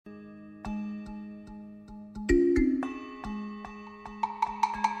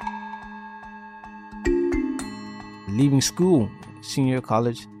leaving school, senior year of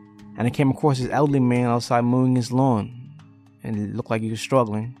college, and I came across this elderly man outside mowing his lawn, and it looked like he was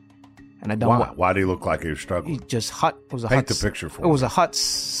struggling. And I done Why? Why do you look like he was struggling? He just hot. It was a Paint hot, the picture for me. It was a hot,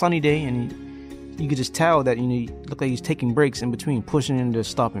 sunny day, and you could just tell that he looked like he's taking breaks in between, pushing and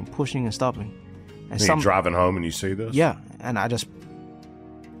just stopping, pushing and stopping. And you're driving home and you see this? Yeah, and I just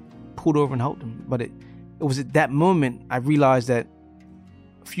pulled over and helped him. But it was at that moment I realized that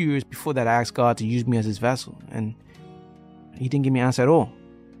a few years before that I asked God to use me as his vessel, and he didn't give me an answer at all.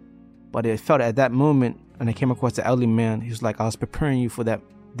 But it felt at that moment, and I came across the elderly man, he was like, I was preparing you for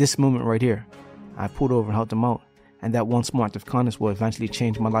this moment right here. I pulled over and helped him out, and that one small act of kindness will eventually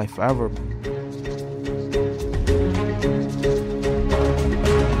change my life forever.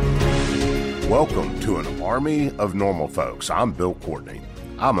 Welcome to an army of normal folks. I'm Bill Courtney.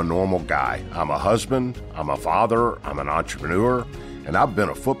 I'm a normal guy. I'm a husband, I'm a father, I'm an entrepreneur, and I've been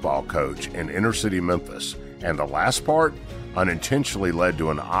a football coach in inner city Memphis. And the last part unintentionally led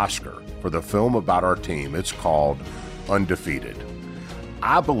to an Oscar for the film about our team. It's called Undefeated.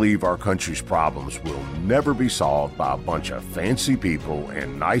 I believe our country's problems will never be solved by a bunch of fancy people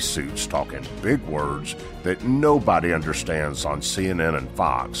in nice suits talking big words that nobody understands on CNN and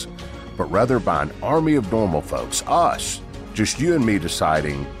Fox, but rather by an army of normal folks, us, just you and me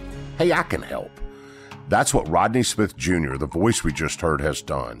deciding, hey, I can help. That's what Rodney Smith Jr., the voice we just heard, has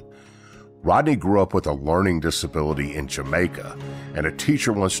done. Rodney grew up with a learning disability in Jamaica, and a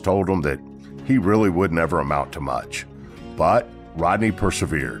teacher once told him that he really would never amount to much. But Rodney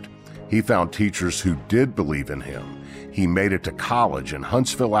persevered. He found teachers who did believe in him. He made it to college in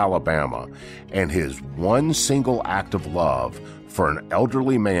Huntsville, Alabama, and his one single act of love for an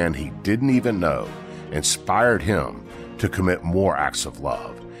elderly man he didn't even know inspired him to commit more acts of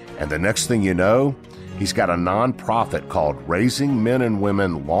love. And the next thing you know, he's got a nonprofit called Raising Men and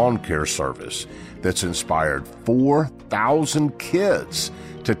Women Lawn Care Service that's inspired 4,000 kids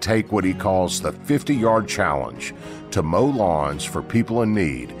to take what he calls the 50-yard challenge to mow lawns for people in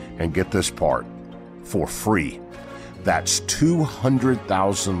need, and get this part, for free. That's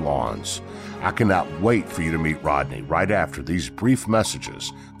 200,000 lawns. I cannot wait for you to meet Rodney right after these brief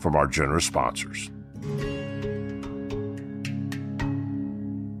messages from our generous sponsors.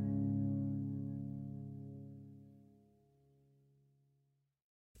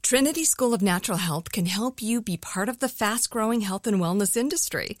 Trinity School of Natural Health can help you be part of the fast-growing health and wellness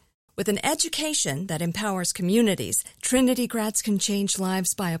industry. With an education that empowers communities, Trinity grads can change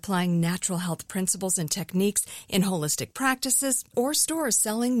lives by applying natural health principles and techniques in holistic practices or stores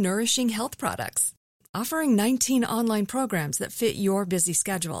selling nourishing health products. Offering 19 online programs that fit your busy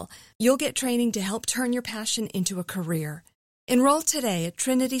schedule, you'll get training to help turn your passion into a career. Enroll today at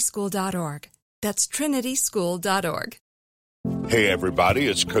trinityschool.org. That's trinityschool.org. Hey everybody,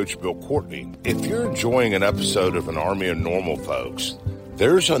 it's Coach Bill Courtney. If you're enjoying an episode of An Army of Normal Folks,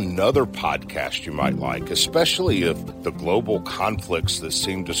 there's another podcast you might like, especially if the global conflicts that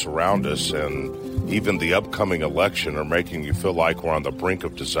seem to surround us and even the upcoming election are making you feel like we're on the brink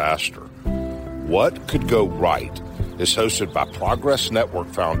of disaster. What Could Go Right is hosted by Progress Network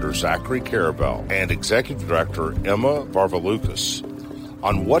founder Zachary Karabell and executive director Emma Varvaloukas.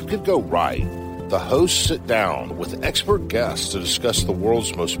 On What Could Go Right, the hosts sit down with expert guests to discuss the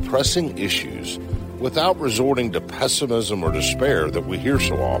world's most pressing issues without resorting to pessimism or despair that we hear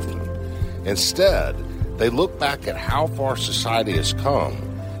so often. Instead, they look back at how far society has come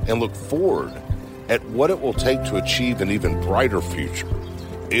and look forward at what it will take to achieve an even brighter future.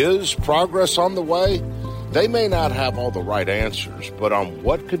 Is progress on the way? They may not have all the right answers, but on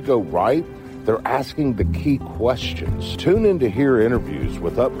What Could Go Right, they're asking the key questions. Tune in to hear interviews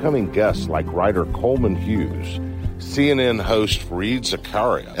with upcoming guests like writer Coleman Hughes, CNN host Fareed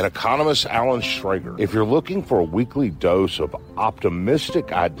Zakaria, and economist Alan Schrager. If you're looking for a weekly dose of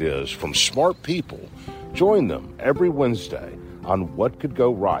optimistic ideas from smart people, join them every Wednesday on What Could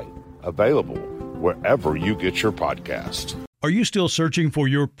Go Right, available wherever you get your podcasts. Are you still searching for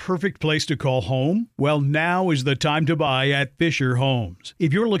your perfect place to call home? Well, now is the time to buy at Fisher Homes.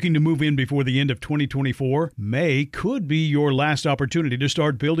 If you're looking to move in before the end of 2024, May could be your last opportunity to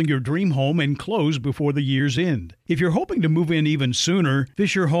start building your dream home and close before the year's end. If you're hoping to move in even sooner,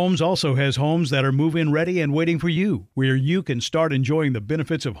 Fisher Homes also has homes that are move-in ready and waiting for you, where you can start enjoying the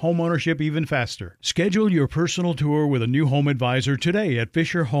benefits of homeownership even faster. Schedule your personal tour with a new home advisor today at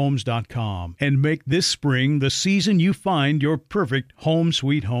FisherHomes.com and make this spring the season you find your perfect home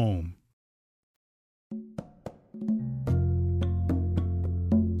sweet home.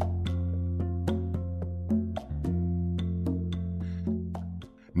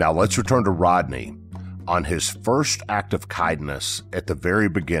 Now let's return to Rodney on his first act of kindness at the very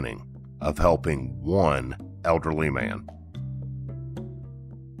beginning of helping one elderly man?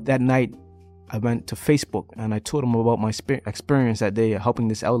 That night, I went to Facebook and I told him about my experience that day helping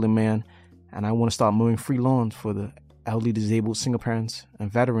this elderly man, and I want to start mowing free lawns for the elderly, disabled, single parents,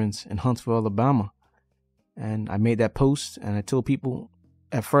 and veterans in Huntsville, Alabama. And I made that post, and I told people,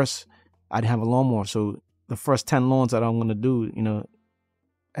 at first, I didn't have a lawnmower, so the first 10 lawns that I'm going to do,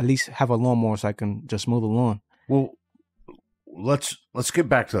 at least have a lawnmower so I can just mow the lawn. Well, let's get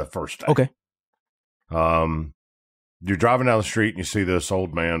back to the first day. Okay. You're driving down the street and you see this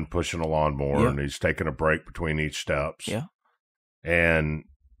old man pushing a lawnmower, Yeah. and he's taking a break between each steps. Yeah. And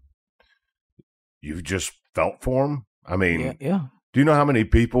you just felt for him. I mean, Yeah. do you know how many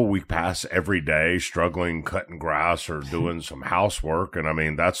people we pass every day struggling, cutting grass or doing some housework? And I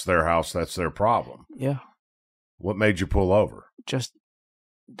mean, that's their house. That's their problem. Yeah. What made you pull over? Just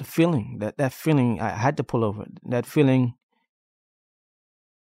the feeling, that feeling, I had to pull over. That feeling,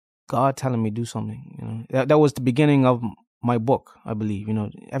 God telling me do something, That was the beginning of my book, I believe.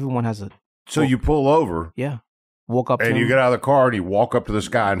 Everyone has a So you pull over. Yeah. Walk up to And him. you get out of the car and you walk up to this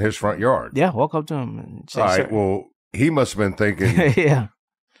guy in his front yard. Yeah, walk up to him and say, All right. "Sir." Well, he must have been thinking, Yeah.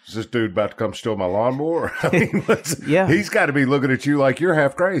 is this dude about to come steal my lawnmower? I mean, Yeah. He's got to be looking at you like you're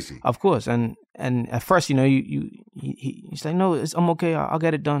half crazy. Of course. And at first, he's like, "No, I'm okay. I'll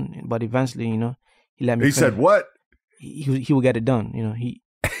get it done." But eventually, he let me He finish. said, what? He will get it done. He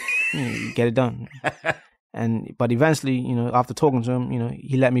get it done. But eventually, after talking to him,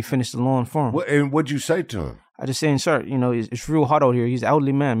 he let me finish the lawn for him. And what'd you say to him? I just saying, "Sir, it's real hot out here." He's an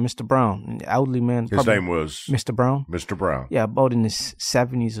elderly man, Mr. Brown. An elderly man. His name was Mr. Brown. Mr. Brown. Yeah, about in his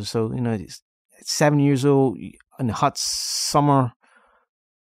 70s or so. He's 70 years old in the hot summer.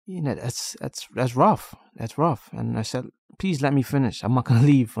 That's rough. That's rough. And I said, "Please let me finish. I'm not gonna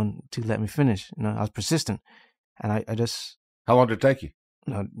leave until you let me finish." I was persistent, and I just. How long did it take you?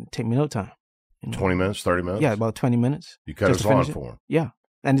 Take me no time. 20 minutes, 30 minutes? Yeah, about 20 minutes. You cut his lawn for him. Yeah,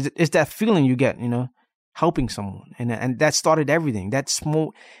 and it's that feeling you get, helping someone, and that started everything. That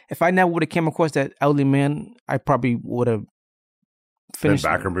small. If I never would have came across that elderly man, I probably would have finished.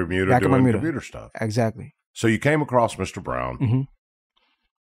 Then back in Bermuda doing computer stuff. Exactly. So you came across Mr. Brown, Mm-hmm.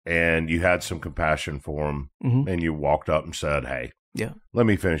 and you had some compassion for him, Mm-hmm. and you walked up and said, "Hey, Yeah. let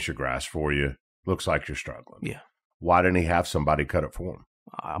me finish your grass for you. Looks like you're struggling." Yeah. Why didn't he have somebody cut it for him?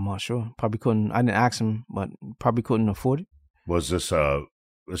 I'm not sure. Probably couldn't. I didn't ask him, but probably couldn't afford it. Was this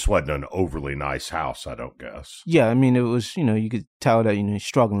wasn't an overly nice house, I don't guess. Yeah, I mean, it was. You could tell that he's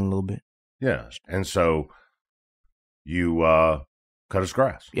struggling a little bit. Yeah, and so you cut his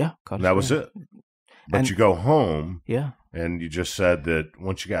grass. Yeah, And that was it. But And- you go home, Yeah, and you just said that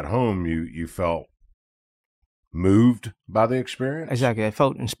once you got home, you felt moved by the experience. exactly. I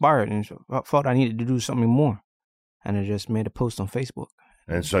felt inspired and I felt I needed to do something more, and I just made a post on Facebook.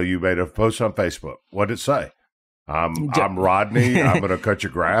 And so you made a post on Facebook. What did it say? I'm Rodney. I'm going to cut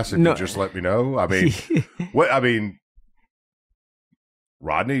your grass if No. you just let me know. I mean,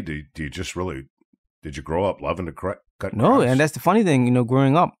 Rodney, do you just really, did you grow up loving to cut No, grass? and that's the funny thing.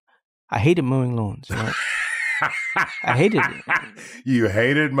 Growing up, I hated mowing lawns. I hated it. You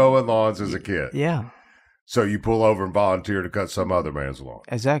hated mowing lawns as a kid. Yeah, So you pull over and volunteer to cut some other man's lawn.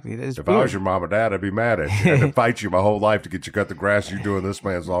 exactly. That's If I was your mom or dad, I'd be mad at you. I had to fight you my whole life to get you cut the grass. You're doing this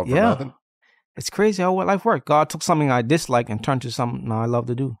man's lawn for Yeah. nothing. It's crazy how life works. God took something I dislike and turned to something now I love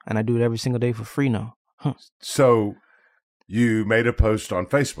to do, and I do it every single day for free now. So you made a post on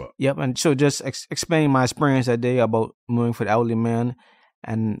Facebook. Yep, and so just explaining my experience that day about mowing for the elderly man,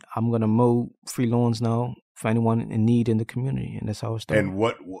 and I'm gonna mow free lawns now for anyone in need in the community, and that's how it started. And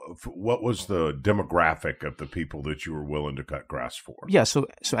what was the demographic of the people that you were willing to cut grass for? Yeah, so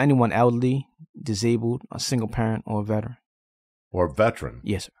anyone elderly, disabled, a single parent, or a veteran. Or veteran?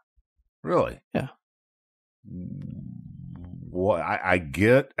 Yes, sir. Really? Yeah. Well, I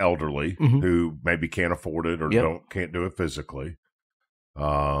get elderly Mhm. who maybe can't afford it or Yep. can't do it physically.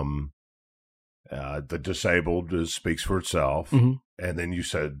 The disabled speaks for itself. Mhm. And then you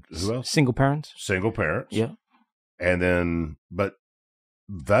said who else? Single parents. Single parents. Yeah. And then, but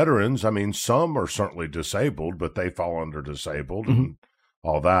veterans, I mean, some are certainly disabled, but they fall under disabled and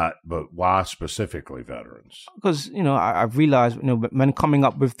all that. But why specifically veterans? Because, I've realized, when coming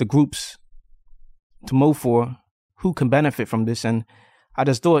up with the groups to mow for, who can benefit from this. And I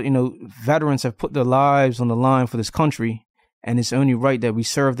just thought, veterans have put their lives on the line for this country, and it's only right that we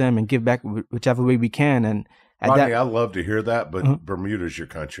serve them and give back whichever way we can. And Rodney, I love to hear that, but Uh-huh. Bermuda's your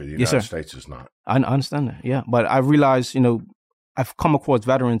country. The Yes, United sir. States is not. I understand that, yeah. But I realized, I've come across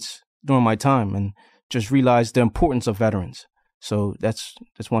veterans during my time and just realized the importance of veterans. So that's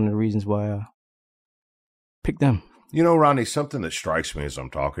one of the reasons why I picked them. You know, Rodney, something that strikes me as I'm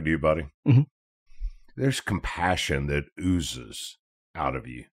talking to you, buddy, Mhm. there's compassion that oozes out of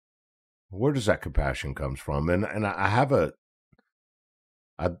you. Where does that compassion comes from? And I have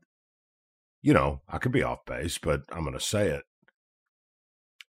I could be off base, but I'm going to say it.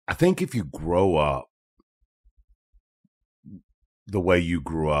 I think if you grow up the way you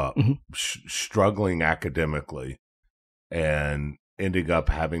grew up, struggling academically and ending up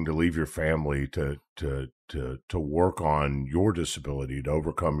having to leave your family to work on your disability, to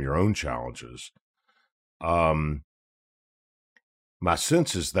overcome your own challenges. My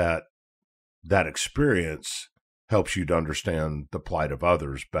sense is that experience helps you to understand the plight of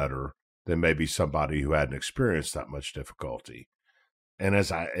others better than maybe somebody who hadn't experienced that much difficulty. And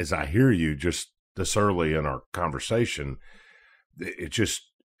as I hear you just this early in our conversation, it just,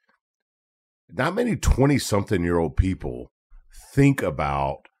 not many 20-something-year-old people think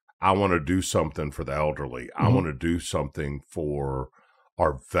about, I want to do something for the elderly. I want to do something for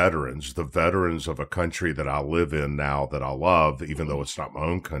our veterans, the veterans of a country that I live in now that I love, even though it's not my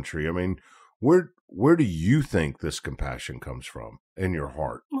own country. I mean, where do you think this compassion comes from in your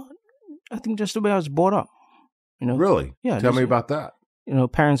heart? Well, I think just the way I was brought up. Really? Yeah. Tell me about that.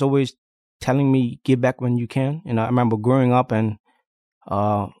 Parents always telling me, give back when you can. I remember growing up, and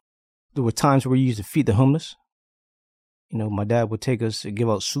there were times where we used to feed the homeless. My dad would take us to give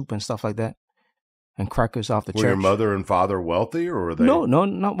out soup and stuff like that, and crackers off the church. Were your mother and father wealthy, or were they? No,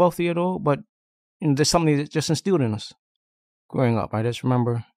 not wealthy at all. But there's something that just instilled in us growing up. I just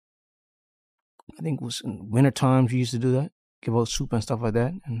remember, I think it was in winter times we used to do that, give out soup and stuff like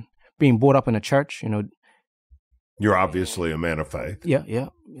that, and being brought up in a church. You're obviously a man of faith. Yeah.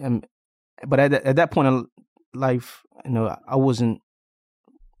 But at that point in life, I wasn't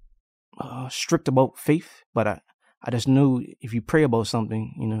strict about faith, but I just knew if you pray about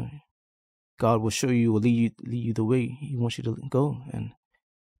something, God will show you or lead you the way He wants you to go. And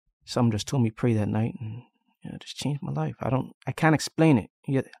something just told me pray that night, and it just changed my life. I can't explain it.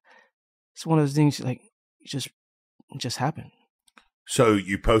 It's one of those things like it just happened. So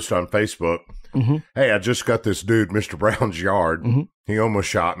you post on Facebook, hey, I just got this dude, Mr. Brown's yard. He almost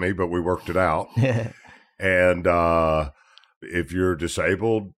shot me, but we worked it out. And if you're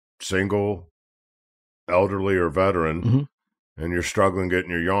disabled, single, elderly, or veteran, and you're struggling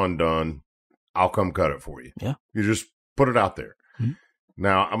getting your yawn done, I'll come cut it for you. Yeah. You just put it out there.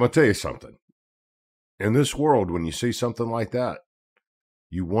 Now, I'm going to tell you something. In this world, when you see something like that,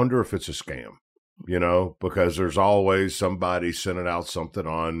 you wonder if it's a scam. Because there's always somebody sending out something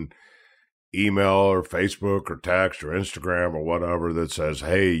on email or Facebook or text or Instagram or whatever that says,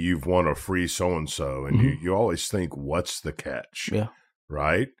 hey, you've won a free so-and-so. And you always think, what's the catch? Yeah.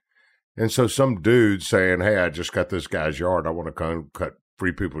 Right? And so some dude saying, hey, I just got this guy's yard. I want to come cut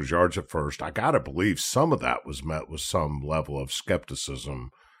free people's yards at first. I got to believe some of that was met with some level of skepticism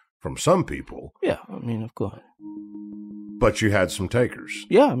from some people. Yeah, of course. But you had some takers.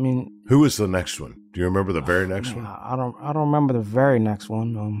 Yeah, who was the next one? Do you remember the very next one? I don't remember the very next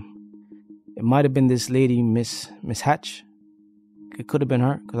one. It might have been this lady, Miss Hatch. It could have been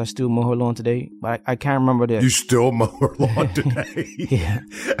her because I still mow her lawn today, but I can't remember that. You still mow her lawn today? Yeah.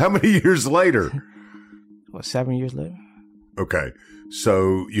 How many years later? 7 years later. Okay.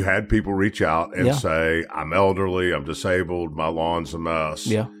 So you had people reach out and say, I'm elderly, I'm disabled, my lawn's a mess.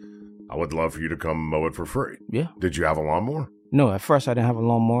 Yeah. I would love for you to come mow it for free. Yeah. Did you have a lawnmower? No, at first I didn't have a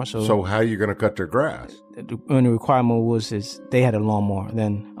lawnmower. So how are you going to cut their grass? The only requirement is they had a lawnmower.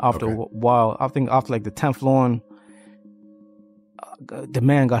 Then after a while, I think after like the 10th lawn,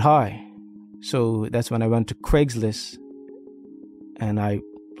 demand got high. So that's when I went to Craigslist and I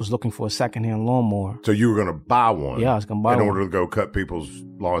was looking for a secondhand lawnmower. So you were going to buy one? Yeah, I was going to buy one. In order to go cut people's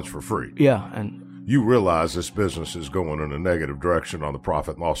lawns for free? Yeah. And you realize this business is going in a negative direction on the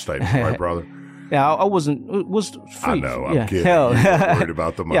profit and loss statement, right, brother? Yeah, I wasn't. It was free. I know. I'm kidding. Hell. You weren't worried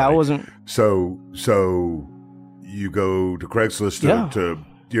about the money. Yeah, I wasn't. So you go to Craigslist to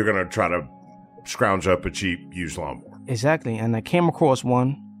you're going to try to scrounge up a cheap used lawnmower. Exactly. And I came across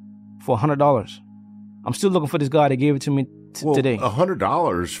one for $100. I'm still looking for this guy that gave it to me today.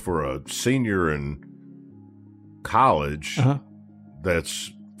 $100 for a senior in college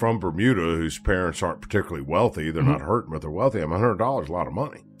that's from Bermuda whose parents aren't particularly wealthy. They're not hurting, but they're wealthy. $100 is a lot of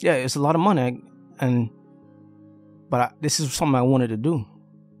money. Yeah, it's a lot of money. But this is something I wanted to do.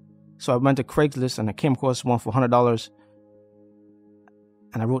 So I went to Craigslist and I came across one for $100.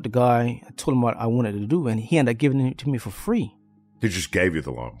 And I wrote the guy, I told him what I wanted to do, and he ended up giving it to me for free. He just gave you the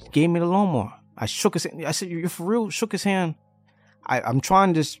lawnmower? He gave me the lawnmower. I shook his hand. I said, you're for real? Shook his hand. I'm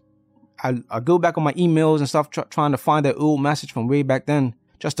trying to I go back on my emails and stuff, trying to find that old message from way back then,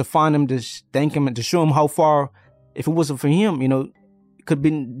 just to find him, to thank him, and to show him how far, if it wasn't for him, it could have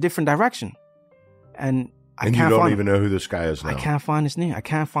been a different direction. And you don't even know who this guy is now. I can't find his name. I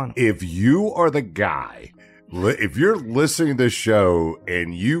can't find him. If you are the guy, if you're listening to this show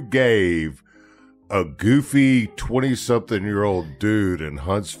and you gave a goofy 20-something-year-old dude in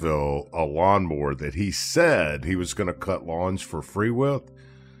Huntsville a lawnmower that he said he was going to cut lawns for free with,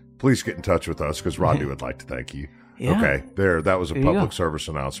 please get in touch with us because Rodney would like to thank you. Yeah. Okay, that was a public service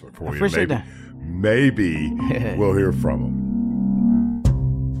announcement for you. Appreciate that. Maybe we'll hear from him.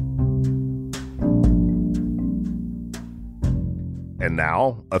 And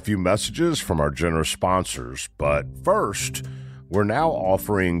now, a few messages from our generous sponsors. But first, we're now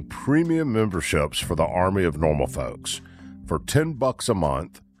offering premium memberships for the Army of Normal Folks. For $10 a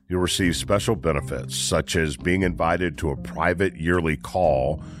month, you'll receive special benefits, such as being invited to a private yearly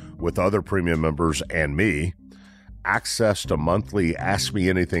call with other premium members and me, access to monthly Ask Me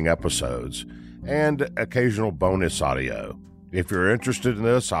Anything episodes, and occasional bonus audio. If you're interested in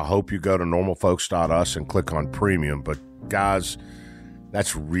this, I hope you go to normalfolks.us and click on premium. But guys,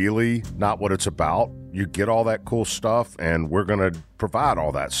 that's really not what it's about. You get all that cool stuff, and we're going to provide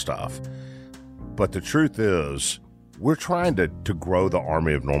all that stuff. But the truth is, we're trying to grow the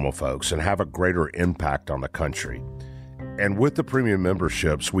Army of Normal Folks and have a greater impact on the country. And with the premium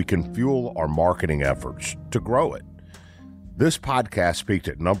memberships, we can fuel our marketing efforts to grow it. This podcast peaked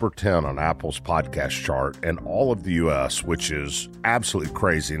at number 10 on Apple's podcast chart and all of the U.S., which is absolutely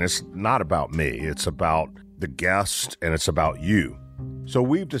crazy. And it's not about me. It's about the guest, and it's about you. So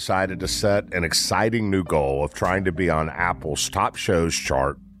we've decided to set an exciting new goal of trying to be on Apple's top shows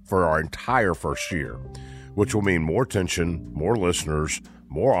chart for our entire first year, which will mean more attention, more listeners,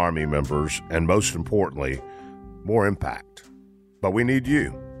 more Army members, and most importantly, more impact. But we need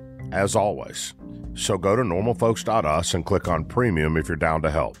you, as always. So go to normalfolks.us and click on premium if you're down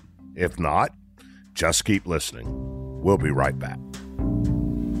to help. If not, just keep listening. We'll be right back.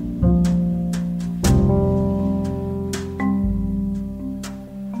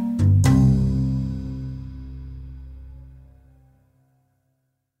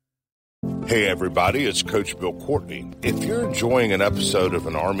 Hey everybody, it's Coach Bill Courtney. If you're enjoying an episode of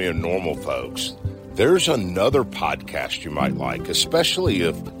An Army of Normal Folks, there's another podcast you might like, especially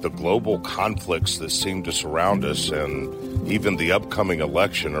if the global conflicts that seem to surround us and even the upcoming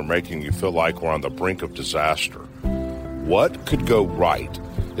election are making you feel like we're on the brink of disaster. What Could Go Right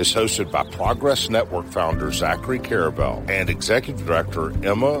is hosted by Progress Network founder Zachary Karabell and executive director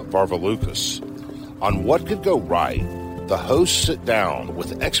Emma Varvaloukas. On What Could Go Right, the hosts sit down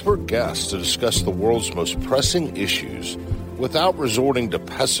with expert guests to discuss the world's most pressing issues without resorting to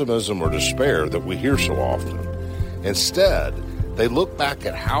pessimism or despair that we hear so often. Instead, they look back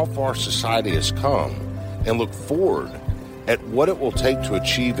at how far society has come and look forward at what it will take to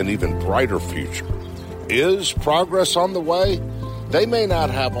achieve an even brighter future. Is progress on the way? They may not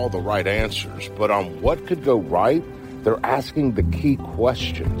have all the right answers, but on What Could Go Right, they're asking the key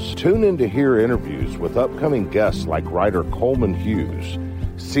questions. Tune in to hear interviews with upcoming guests like writer Coleman Hughes,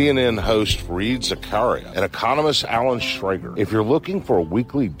 CNN host Fareed Zakaria, and economist Alan Schrager. If you're looking for a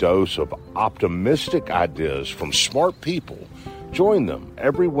weekly dose of optimistic ideas from smart people, join them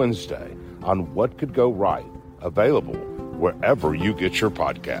every Wednesday on What Could Go Right, available wherever you get your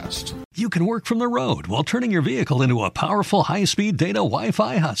podcast. You can work from the road while turning your vehicle into a powerful high-speed data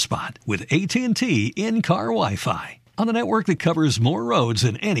Wi-Fi hotspot with AT&T in-car Wi-Fi. On a network that covers more roads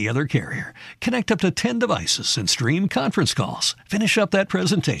than any other carrier. Connect up to 10 devices and stream conference calls. Finish up that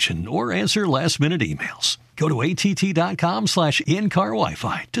presentation or answer last-minute emails. Go to att.com/in-car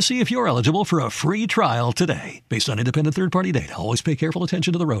Wi-Fi to see if you're eligible for a free trial today. Based on independent third-party data, always pay careful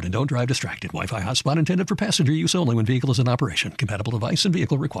attention to the road and don't drive distracted. Wi-Fi hotspot intended for passenger use only when vehicle is in operation. Compatible device and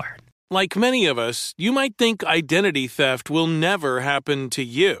vehicle required. Like many of us, you might think identity theft will never happen to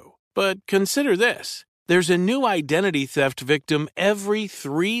you. But consider this. There's a new identity theft victim every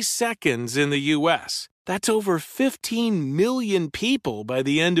 3 seconds in the U.S. That's over 15 million people by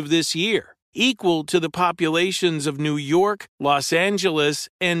the end of this year, equal to the populations of New York, Los Angeles,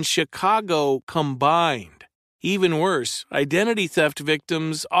 and Chicago combined. Even worse, identity theft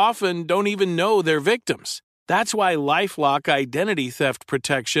victims often don't even know they're victims. That's why LifeLock Identity Theft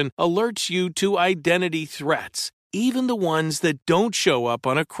Protection alerts you to identity threats, even the ones that don't show up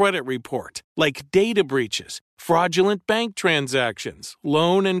on a credit report, like data breaches, fraudulent bank transactions,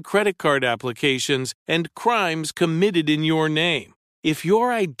 loan and credit card applications, and crimes committed in your name. If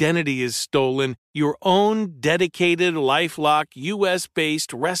your identity is stolen, your own dedicated LifeLock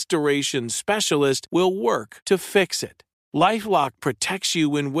U.S.-based restoration specialist will work to fix it. LifeLock protects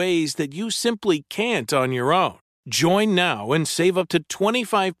you in ways that you simply can't on your own. Join now and save up to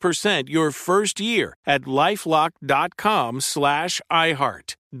 25% your first year at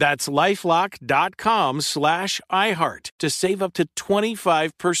LifeLock.com/iHeart. That's LifeLock.com/iHeart to save up to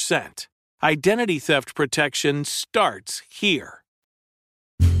 25%. Identity theft protection starts here.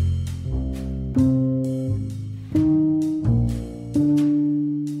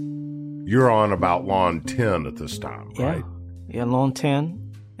 You're on about lawn 10 at this time, right? Yeah, lawn 10.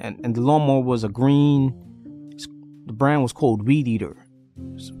 And the lawnmower was a green, the brand was called Weed Eater.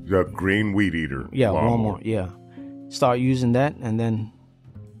 The green Weed Eater. Yeah, lawnmower, yeah. Start using that, and then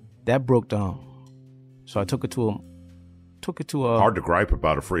that broke down. So I took it to a hard to gripe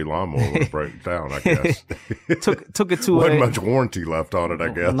about a free lawnmower when it breaks down, I guess. took it to wasn't much warranty left on it, I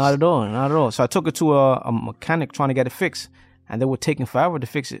guess. Not at all. So I took it to a mechanic trying to get it fixed, and they were taking forever to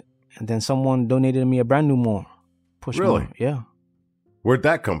fix it. And then someone donated me a brand new mower. Really? Mower. Yeah. Where'd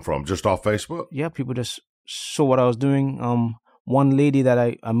that come from? Just off Facebook? Yeah, people just saw what I was doing. One lady that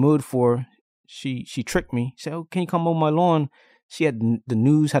I mowed for, she tricked me. She said, "Oh, can you come mow my lawn?" She had the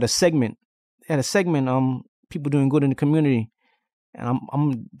news had a segment. They had a segment. People doing good in the community, and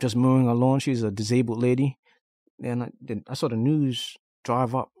I'm just mowing her lawn. She's a disabled lady, and I saw the news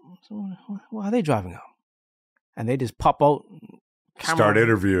drive up. So, why are they driving up? And they just pop out. Start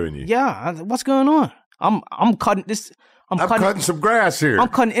interviewing you. Yeah, what's going on? I'm cutting this. I'm cutting some grass here. I'm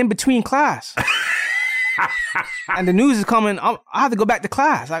cutting in between class. And the news is coming. I have to go back to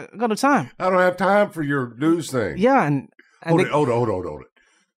class. I got no time. I don't have time for your news thing. Yeah, and hold it.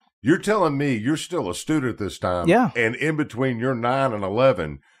 You're telling me you're still a student this time. Yeah. And in between your 9 and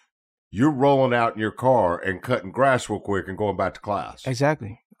 11, you're rolling out in your car and cutting grass real quick and going back to class.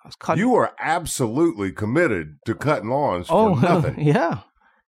 Exactly. I was cutting. You are absolutely committed to cutting lawns for nothing. Yeah.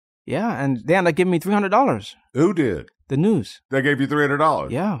 Yeah, and they ended up giving me $300. Who did? The news. They gave you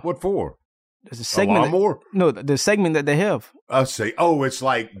 $300? Yeah. What for? There's a segment. A lawnmower? No, the segment that they have. I see. Oh, it's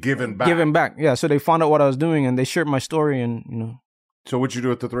like giving back. Giving back. Yeah, so they found out what I was doing, and they shared my story, and, So what'd you do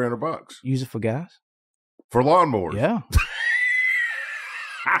with the $300? Use it for gas. For lawnmowers? Yeah.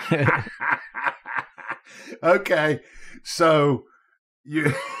 Okay. So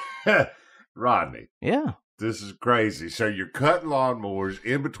you Rodney. Yeah. This is crazy. So you're cutting lawnmowers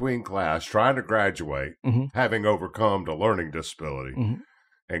in between class, trying to graduate, having overcome a learning disability,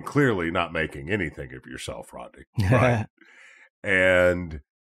 and clearly not making anything of yourself, Rodney. Right? And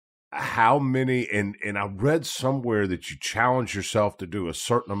how many, and I read somewhere that you challenged yourself to do a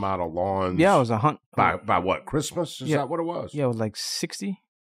certain amount of lawns. Yeah, it was a hunt. By what, Christmas? Is that what it was? Yeah, it was like 60.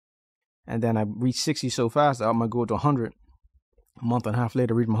 And then I reached 60 so fast, I might go to 100. A month and a half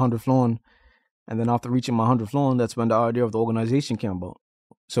later, reached my 100th lawn. And then after reaching my 100th lawn, that's when the idea of the organization came about.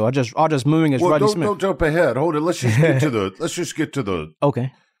 So I just moving as Rodney Smith. Don't jump ahead. Hold it. Let's just get to the.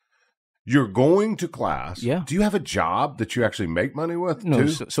 Okay. You're going to class. Yeah. Do you have a job that you actually make money with? No. Too?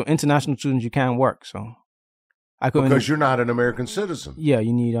 So international students, you can't work. So because you're not an American citizen. Yeah,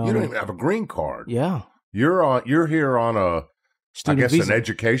 you need. You don't even have a green card. Yeah. You're here on a student visa. An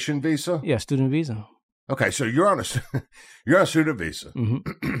education visa. Yeah, student visa. Okay, so you're on a student visa,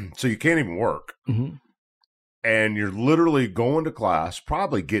 so you can't even work, and you're literally going to class,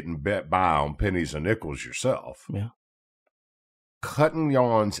 probably getting by on pennies and nickels yourself. Yeah, cutting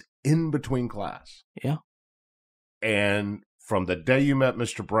lawns in between class. Yeah, and from the day you met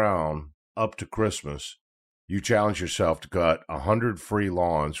Mr. Brown up to Christmas, you challenged yourself to cut 100 free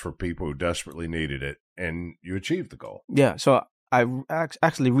lawns for people who desperately needed it, and you achieved the goal. Yeah, so I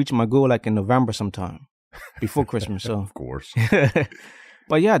actually reached my goal like in November sometime. Before Christmas, so of course.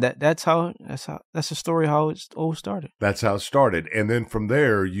 But yeah, that's the story how it all started. That's how it started, and then from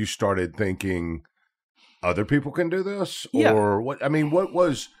there you started thinking, other people can do this, or what? I mean, what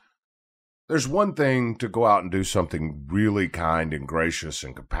was? There's one thing to go out and do something really kind and gracious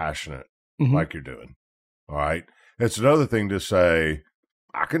and compassionate, like you're doing. All right, it's another thing to say,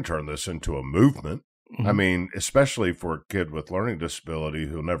 I can turn this into a movement. I mean, especially for a kid with learning disability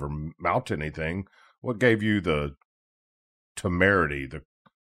who'll never mount anything. What gave you the temerity, the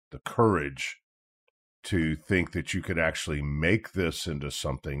courage to think that you could actually make this into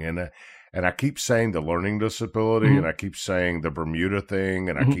something? And I keep saying the learning disability, and I keep saying the Bermuda thing,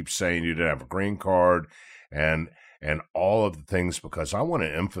 and I keep saying you didn't have a green card, and all of the things, because I want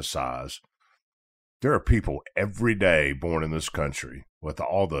to emphasize there are people every day born in this country with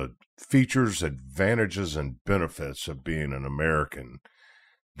all the features, advantages, and benefits of being an American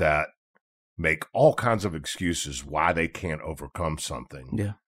that make all kinds of excuses why they can't overcome something.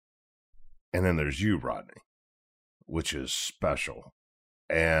 Yeah. And then there's you, Rodney, which is special.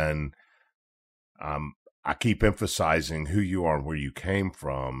 And I keep emphasizing who you are and where you came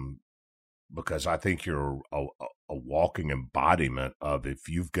from, because I think you're a walking embodiment of, if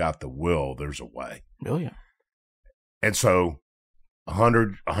you've got the will, there's a way. Oh, yeah. And so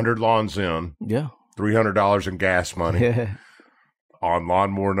 100 lawns in, Yeah. $300 in gas money Yeah. on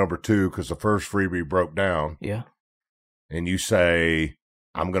lawnmower number 2 because the first freebie broke down. Yeah. And you say,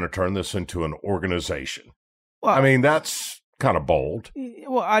 I'm going to turn this into an organization. Well, I mean, that's kind of bold.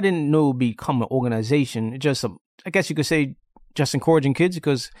 Well, I didn't know it would become an organization. It just, I guess you could say, just encouraging kids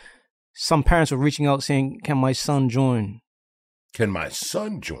because some parents were reaching out saying, "Can my son join? Can my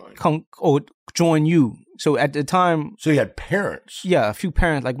son join? Come or join you?" So at the time, So you had parents. yeah, a few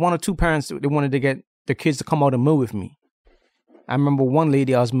parents, like 1 or 2 parents, they wanted to get their kids to come out and mow with me. I remember one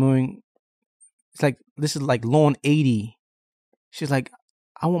lady I was mowing. It's like this is like lawn 80. She's like,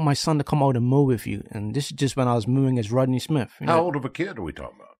 "I want my son to come out and mow with you." And this is just when I was mowing as Rodney Smith. You know, How old of a kid are we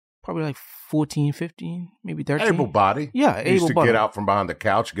talking about? Probably like 14, 15, maybe 13. Able body. Yeah, Used to able-bodied. get out from behind the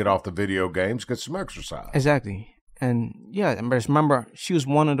couch, get off the video games, get some exercise. Exactly. And yeah, I just remember she was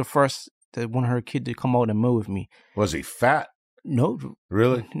one of the first that wanted her kid to come out and mow with me. Was he fat? No,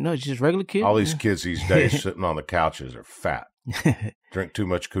 Really? no, just regular kid. All these kids these days sitting on the couches are fat. Drink too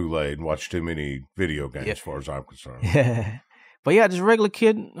much Kool-Aid and watch too many video games, as far as I'm concerned. Yeah. But yeah, just a regular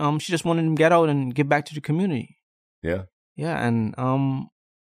kid. She just wanted him to get out and give back to the community. Yeah. Yeah, and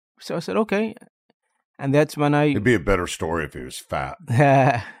so I said okay, and that's when I It'd be a better story if he was fat.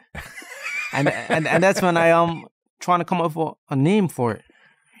 and that's when I trying to come up with a name for it,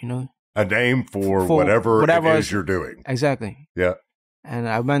 you know. A name for For whatever it whatever is you're doing. Exactly. Yeah. And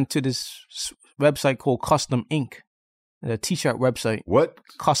I went to this website called Custom Ink, a t-shirt website. What?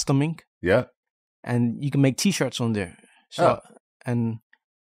 Custom Ink, Yeah. and you can make t-shirts on there. So Oh. and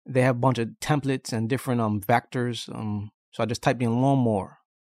they have a bunch of templates and different vectors. So I just typed in lawnmower.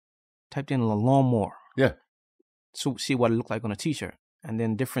 Typed in a lawnmower. Yeah. So see what it looked like on a t-shirt. And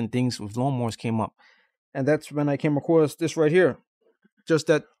then different things with lawnmowers came up. And that's when I came across this right here. Just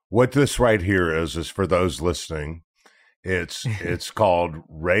that. What this right here is for those listening, it's called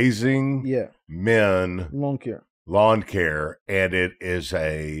Raising Men Lawn Care. Lawn Care, and it is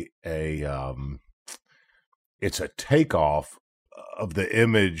it's a takeoff of the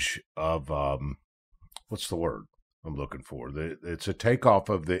image of what's the word I'm looking for? It's a takeoff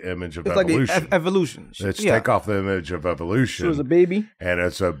of the image of It's evolution. like evolution. It's takeoff the image of evolution. So it was a baby. And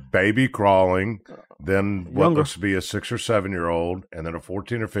it's a baby crawling, then what Younger. looks to be a 6 or 7 year old, and then a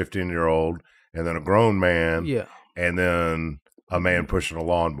 14 or 15-year-old, and then a grown man, Yeah. and then a man pushing a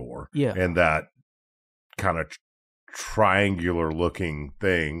lawnmower. Yeah. And that kind of triangular looking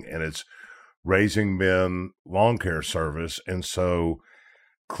thing, and it's Raising Men Lawn Care Service. And so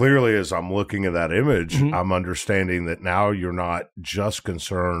clearly, as I'm looking at that image, Mhm. I'm understanding that now you're not just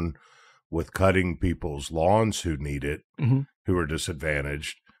concerned with cutting people's lawns who need it, Mhm. who are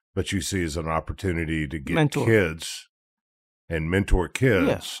disadvantaged, but you see as an opportunity to get Mentor. kids and mentor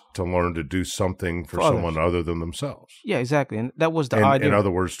kids to learn to do something for For others. someone other than themselves. Yeah, exactly. And that was the And, idea. in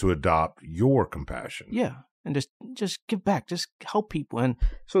other words, to adopt your compassion. Yeah, and just give back, just help people. And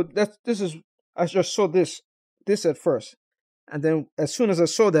so I just saw this at first, and then as soon as I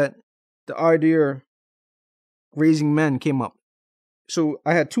saw that, the idea Raising Men came up. So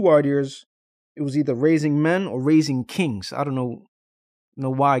I had 2 ideas. It was either Raising Men or Raising Kings. I don't know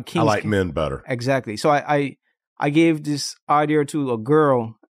why kings. I like men better. Exactly. So I gave this idea to a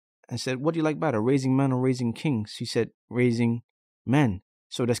girl and said, "What do you like better, Raising Men or Raising Kings?" She said, "Raising Men."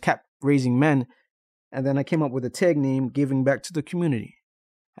 So that's kept Raising Men. And then I came up with a tag name, Giving Back to the Community.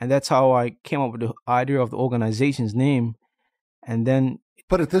 And that's how I came up with the idea of the organization's name. And then,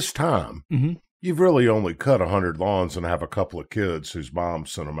 But at this time, Mhm. you've really only cut 100 lawns and have a couple of kids whose mom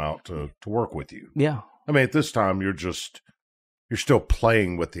sent them out to work with you. yeah, I mean, at this time, you're still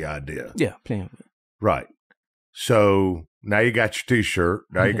playing with the idea. playing with it. Right. So now you got your T-shirt.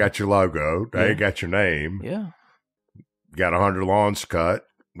 Now you got your logo. Now Yeah. you got your name. Yeah. You got 100 lawns cut.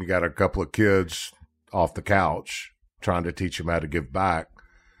 You got a couple of kids off the couch trying to teach them how to give back.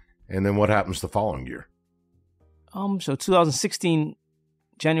 And then what happens the following year? So 2016,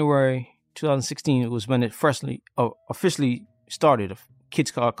 January 2016 was when it officially started.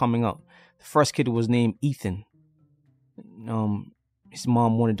 Kids are coming out. The first kid was named Ethan. His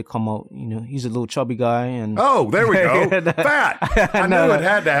mom wanted to come out. You know, he's a little chubby guy, and Oh, there we go. Fat. I No, knew no. it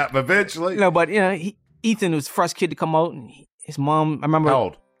had to happen eventually. but Ethan was the first kid to come out, and his mom. I remember. How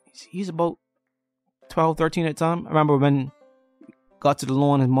old? He's about 12, 13 at the time. I remember when got to the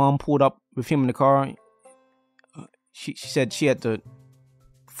lawn, his mom pulled up with him in the car. She said she had to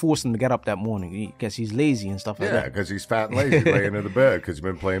force him to get up that morning because he's lazy and stuff like Yeah, that. because he's fat and lazy laying in the bed because he's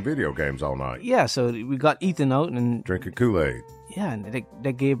been playing video games all night, Yeah, so we got Ethan out, and drinking Kool-Aid. yeah, and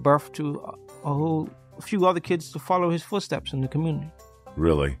they gave birth to a few other kids to follow his footsteps in the community.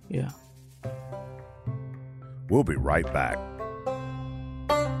 Really? Yeah. We'll be right back.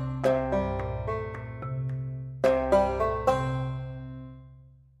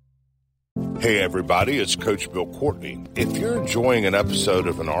 Hey everybody, it's Coach Bill Courtney. If you're enjoying an episode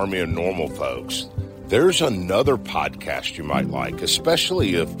of An Army of Normal Folks, there's another podcast you might like,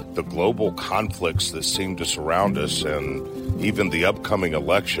 especially if the global conflicts that seem to surround us and even the upcoming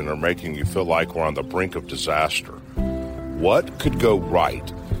election are making you feel like we're on the brink of disaster. What Could Go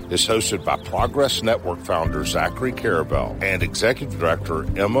Right is hosted by Progress Network founder Zachary Karabell and executive director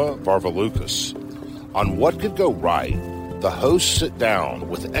Emma Varvaloukas. On What Could Go Right, the hosts sit down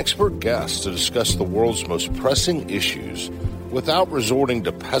with expert guests to discuss the world's most pressing issues without resorting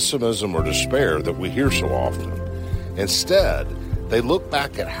to pessimism or despair that we hear so often. Instead, they look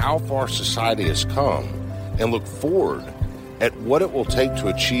back at how far society has come and look forward at what it will take to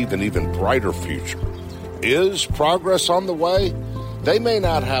achieve an even brighter future. Is progress on the way? They may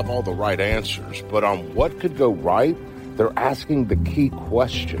not have all the right answers, but on What Could Go Right, they're asking the key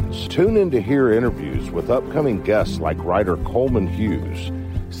questions. Tune in to hear interviews with upcoming guests like writer Coleman Hughes,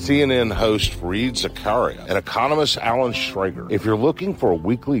 CNN host Fareed Zakaria, and economist Alan Schrager. If you're looking for a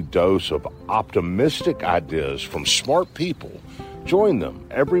weekly dose of optimistic ideas from smart people, join them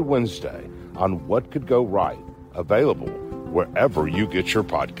every Wednesday on What Could Go Right, available wherever you get your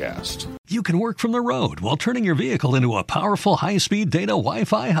podcast. You can work from the road while turning your vehicle into a powerful high-speed data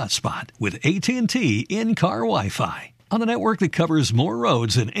Wi-Fi hotspot with AT&T in-car Wi-Fi. On a network that covers more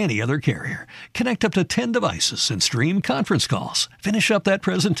roads than any other carrier, connect up to 10 devices and stream conference calls. Finish up that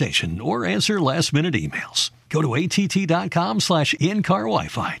presentation or answer last-minute emails. Go to att.com/in-car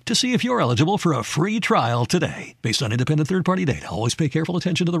Wi-Fi to see if you're eligible for a free trial today. Based on independent third-party data, always pay careful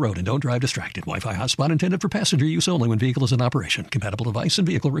attention to the road and don't drive distracted. Wi-Fi hotspot intended for passenger use only when vehicle is in operation. Compatible device and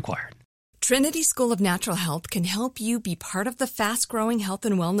vehicle required. Trinity School of Natural Health can help you be part of the fast-growing health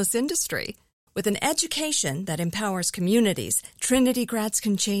and wellness industry. With an education that empowers communities, Trinity grads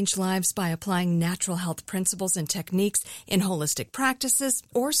can change lives by applying natural health principles and techniques in holistic practices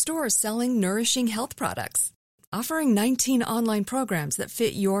or stores selling nourishing health products. Offering 19 online programs that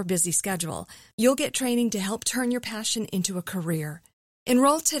fit your busy schedule, you'll get training to help turn your passion into a career.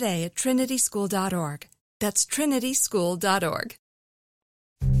 Enroll today at trinityschool.org. That's trinityschool.org.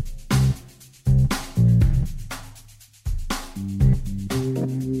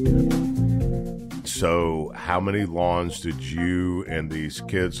 So how many lawns did you and these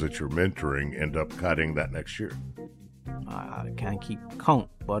kids that you're mentoring end up cutting that next year? I can't keep count,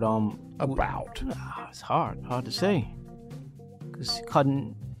 but About. it's hard to say. Cause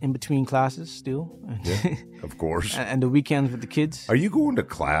cutting in between classes still, Yeah, of course. and the weekends with the kids. Are you going to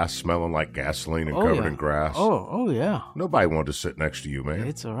class smelling like gasoline and covered in grass? Oh yeah. Nobody wanted to sit next to you, man.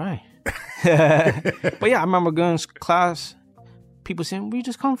 It's all right. But yeah, I remember going to class. People saying, "Where you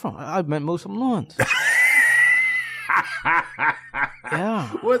just come from?" I met most of them lawns. Yeah.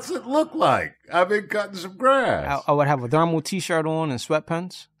 What's it look like? I've been cutting some grass. I would have a thermal T-shirt on and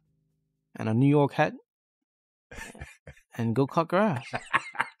sweatpants and a New York hat and go cut grass.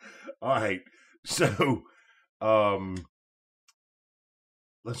 All right. So,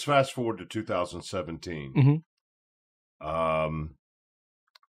 let's fast forward to 2017. Mm-hmm.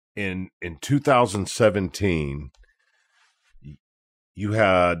 In 2017, you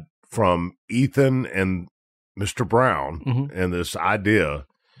had from Ethan and Mr. Brown and this idea,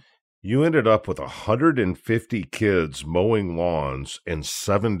 you ended up with 150 kids mowing lawns in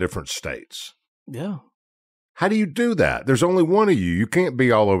 7 different states. Yeah. How do you do that? There's only one of you. You can't be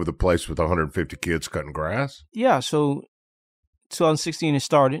all over the place with 150 kids cutting grass. Yeah, so 2016 it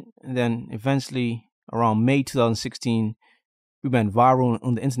started, and then eventually around May 2016, we went viral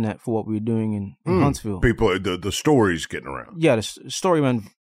on the internet for what we were doing in Huntsville. People, the stories getting around. Yeah, the story went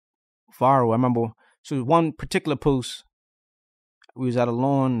viral. I remember, so one particular post, we was at a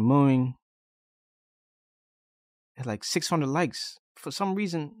lawn mowing, had like 600 likes. For some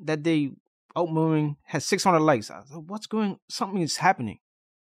reason, that day, out mowing had 600 likes. I was like, what's going, something is happening.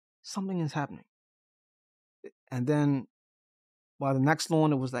 Something is happening. And then, by the next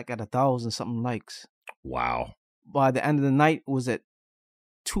lawn, it was like at 1,000-something likes. Wow. By the end of the night, it was at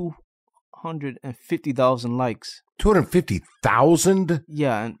 250,000 likes. 250,000?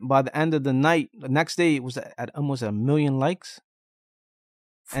 Yeah, and by the end of the night, the next day, it was at almost 1 million likes.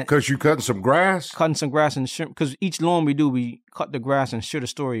 Because you cutting some grass? Cutting some grass and share, because each lawn we do, we cut the grass and share the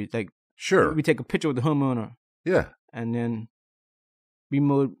story. Like, sure. We take a picture of the homeowner. Yeah. And then we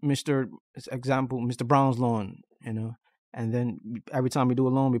mowed Mr. Brown's lawn, you know. And then every time we do a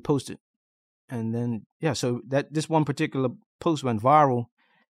lawn, we post it. And then, yeah, so this one particular post went viral.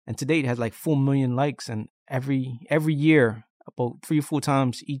 And to date, it has like 4 million likes. And every year, about 3 or 4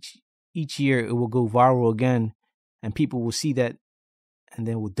 times each year, it will go viral again. And people will see that and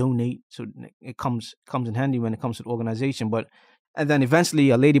then will donate. So it comes in handy when it comes to the organization. But And then eventually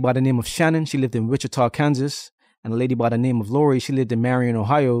a lady by the name of Shannon, she lived in Wichita, Kansas. And a lady by the name of Lori, she lived in Marion,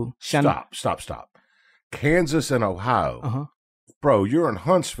 Ohio. Shannon, Stop. Kansas and Ohio. Uh-huh. Bro, you're in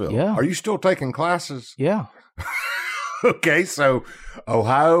Huntsville. Yeah. Are you still taking classes? Yeah. Okay, so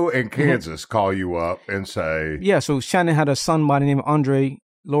Ohio and Kansas call you up and say... Yeah, so Shannon had a son by the name of Andre.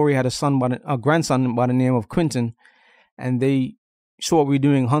 Lori had a grandson by the name of Quentin. And they saw what we were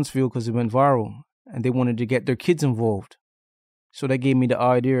doing in Huntsville because it went viral. And they wanted to get their kids involved. So they gave me the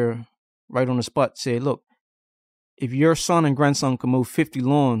idea right on the spot. Say, look, if your son and grandson can mow 50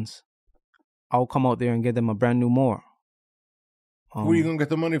 lawns, I'll come out there and get them a brand new mower. Where are you going to get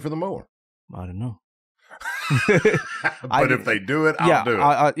the money for the mower? I don't know. But if they do it, I'll do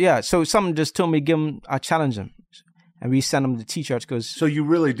it. Yeah, so someone just told me, I challenge them. And we sent them the t-shirts because... So you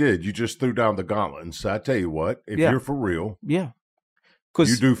really did. You just threw down the gauntlet and said, I tell you what, if you're for real, you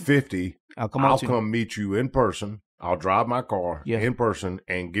do 50, I'll come meet you in person. I'll drive my car in person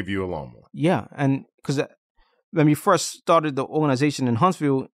and give you a lawnmower. Yeah, and because when we first started the organization in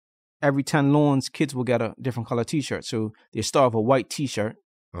Huntsville, every 10 lawns, kids will get a different color t-shirt. So they start with a white t-shirt.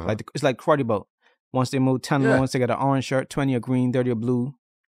 It's like karate belt. Once they mow 10 lawns, they get an orange shirt, 20 a green, 30 a blue,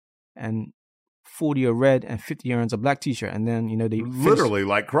 and 40 a red, and 50 earns a black t-shirt. And then, they literally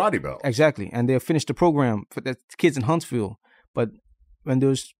like karate belt. Exactly. And they'll finish the program for the kids in Huntsville. But when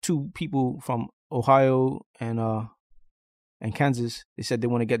those two people from Ohio and Kansas, they said they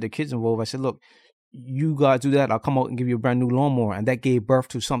want to get their kids involved. I said, look, you guys do that, I'll come out and give you a brand new lawnmower. And that gave birth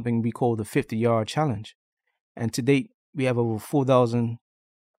to something we call the 50-yard challenge. And to date, we have over 4,000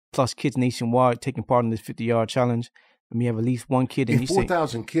 plus kids nationwide taking part in this 50-yard challenge. And we have at least one kid in each state.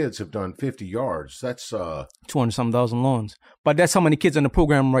 4,000 kids have done 50 yards. That's 200-some thousand lawns. But that's how many kids in the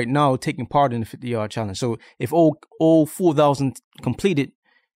program right now taking part in the 50-yard challenge. So if all 4,000 completed,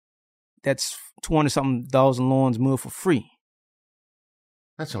 that's 200-something thousand lawns mowed for free.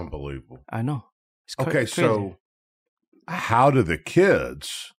 That's unbelievable. I know. Okay, so how do the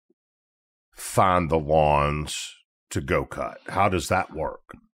kids find the lawns to go cut? How does that work?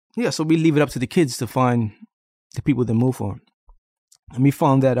 Yeah, so we leave it up to the kids to find the people that move for them. And we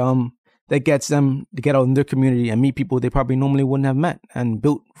found that that gets them to get out in their community and meet people they probably normally wouldn't have met and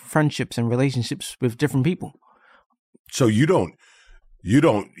built friendships and relationships with different people. So you don't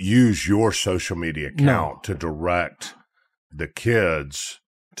use your social media account to direct the kids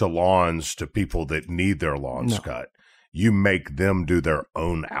to lawns to people that need their lawns cut. You make them do their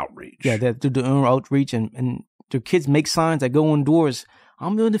own outreach. Yeah, they do their own outreach, and their kids make signs that go on doors.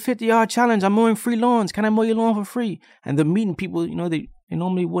 I'm doing the 50-yard challenge. I'm mowing free lawns. Can I mow your lawn for free? And they're meeting people, they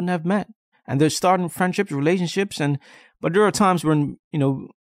normally wouldn't have met. And they're starting friendships, relationships. But there are times when,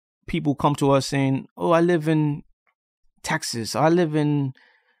 people come to us saying, oh, I live in Texas. I live in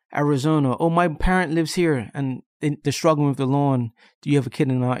Arizona. Oh, my parent lives here. And they're struggling with the lawn. Do you have a kid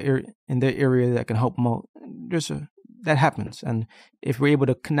in their area that can help them out? That happens. And if we're able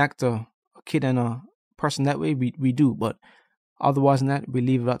to connect a kid and a person that way, we do. But otherwise than that, we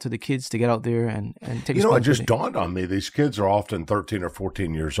leave it out to the kids to get out there and take it just dawned on me. These kids are often 13 or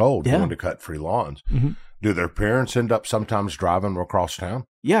 14 years old going to cut free lawns. Mm-hmm. Do their parents end up sometimes driving them across town?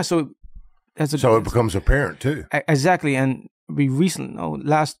 Yeah, so it becomes a parent too. Exactly. And we recently,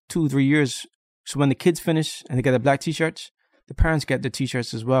 last 2-3 years, so when the kids finish and they get their black t-shirts, the parents get their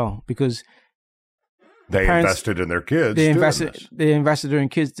t-shirts as well because they invested in their kids. They invested in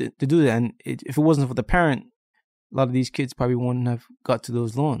kids to do that. And if it wasn't for the parent, a lot of these kids probably wouldn't have got to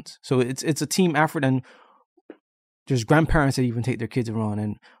those lawns. So it's a team effort, and there's grandparents that even take their kids around.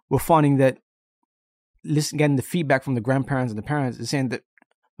 And we're finding that getting the feedback from the grandparents and the parents is saying that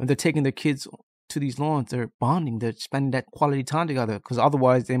when they're taking their kids to these lawns, they're bonding, they're spending that quality time together, because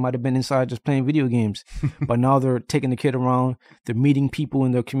otherwise they might have been inside just playing video games. But now they're taking the kid around, they're meeting people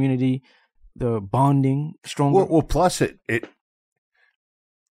in their community, they're bonding stronger. Well, plus it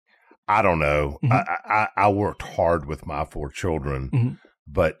I don't know. Mm-hmm. I worked hard with my 4 children, mm-hmm.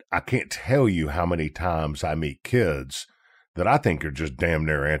 but I can't tell you how many times I meet kids that I think are just damn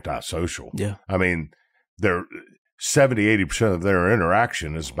near antisocial. Yeah. I mean, they're 70-80% of their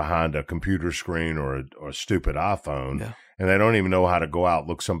interaction is behind a computer screen or a stupid iPhone, and they don't even know how to go out,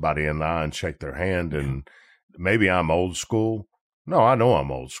 look somebody in the eye and shake their hand. And maybe I'm old school. No, I know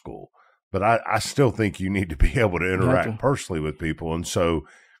I'm old school, but I still think you need to be able to interact personally with people. And so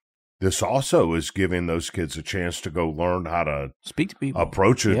this also is giving those kids a chance to go learn how to speak to people,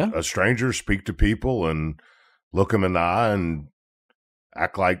 approach a stranger, speak to people, and look them in the eye and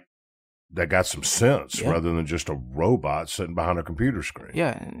act like they got some sense rather than just a robot sitting behind a computer screen.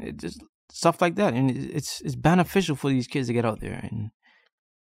 Yeah, and it just stuff like that, and it's beneficial for these kids to get out there. And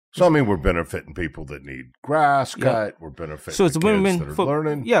So, I mean, we're benefiting people that need grass cut. We're benefiting so it's a win-win kids that are for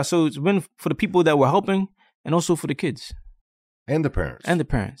learning. Yeah, so it's a win for the people that we're helping and also for the kids. And the parents. And the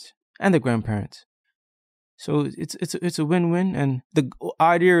parents. And the grandparents. So it's a win-win. And the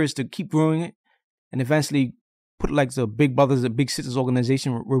idea is to keep growing it and eventually put like the Big Brothers, the Big Sisters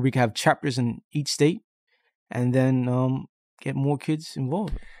organization where we can have chapters in each state and then get more kids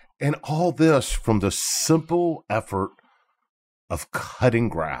involved. And all this from the simple effort of cutting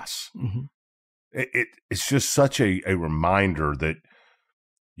grass. Mm-hmm. It's just such a reminder that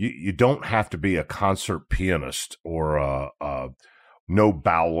you don't have to be a concert pianist or no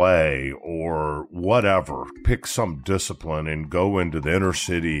ballet or whatever. Pick some discipline and go into the inner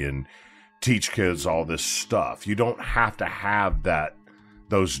city and teach kids all this stuff. You don't have to have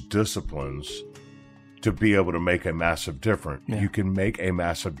those disciplines to be able to make a massive difference. Yeah. You can make a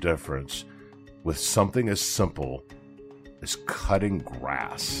massive difference with something as simple as cutting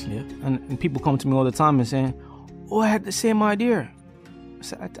grass. Yeah, and people come to me all the time and saying, "Oh, I had the same idea."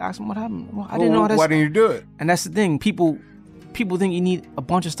 I asked them what happened. Well, I didn't know that. Why didn't you do it? And that's the thing. People think you need a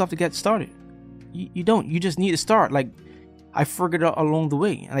bunch of stuff to get started. You don't. You just need to start. Like I figured out along the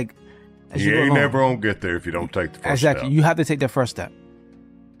way. Like as you ain't never gonna get there if you don't take the first step. You have to take that first step.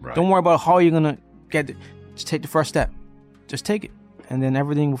 Right. Don't worry about how you're gonna get it. Just take the first step. Just take it, and then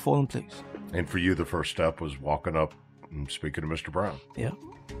everything will fall in place. And for you, the first step was walking up and speaking to Mr. Brown. Yeah.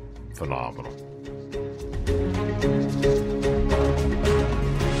 Phenomenal.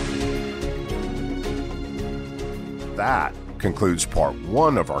 That concludes part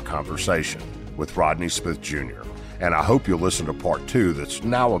 1 of our conversation with Rodney Smith Jr. And I hope you'll listen to part 2 that's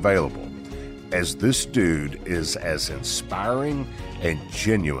now available, as this dude is as inspiring and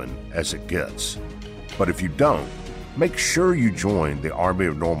genuine as it gets. But if you don't, make sure you join the Army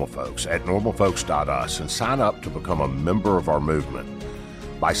of Normal Folks at normalfolks.us and sign up to become a member of our movement.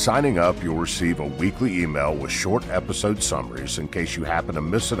 By signing up, you'll receive a weekly email with short episode summaries in case you happen to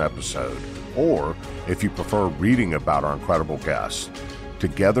miss an episode, or if you prefer reading about our incredible guests.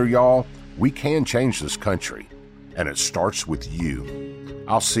 Together, y'all, we can change this country, and it starts with you.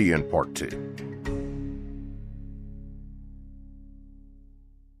 I'll see you in part 2.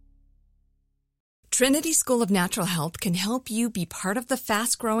 Trinity School of Natural Health can help you be part of the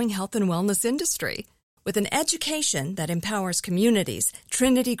fast-growing health and wellness industry. With an education that empowers communities,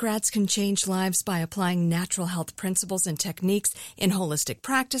 Trinity grads can change lives by applying natural health principles and techniques in holistic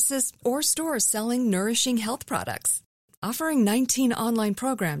practices or stores selling nourishing health products. Offering 19 online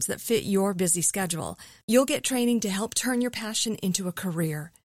programs that fit your busy schedule, you'll get training to help turn your passion into a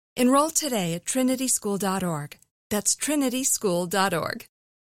career. Enroll today at trinityschool.org. That's trinityschool.org.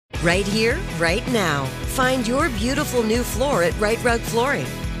 Right here, right now. Find your beautiful new floor at Right Rug Flooring.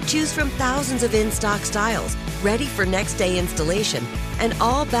 Choose from thousands of in-stock styles, ready for next day installation, and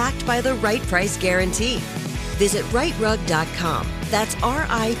all backed by the right price guarantee. Visit rightrug.com. That's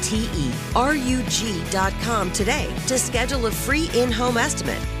RITERUG.com today to schedule a free in-home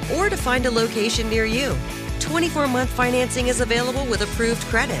estimate or to find a location near you. 24-month financing is available with approved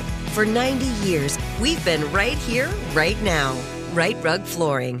credit. For 90 years, we've been right here, right now. Right Rug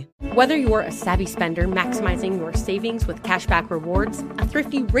Flooring. Whether you're a savvy spender maximizing your savings with cashback rewards, a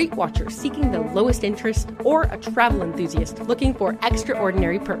thrifty rate watcher seeking the lowest interest, or a travel enthusiast looking for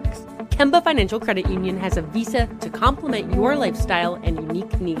extraordinary perks, Kemba Financial Credit Union has a visa to complement your lifestyle and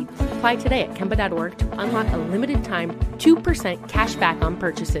unique needs. Apply today at Kemba.org to unlock a limited time 2% cash back on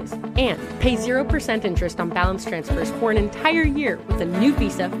purchases and pay 0% interest on balance transfers for an entire year with a new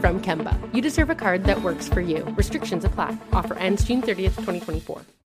visa from Kemba. You deserve a card that works for you. Restrictions apply. Offer ends June 30th, 2024.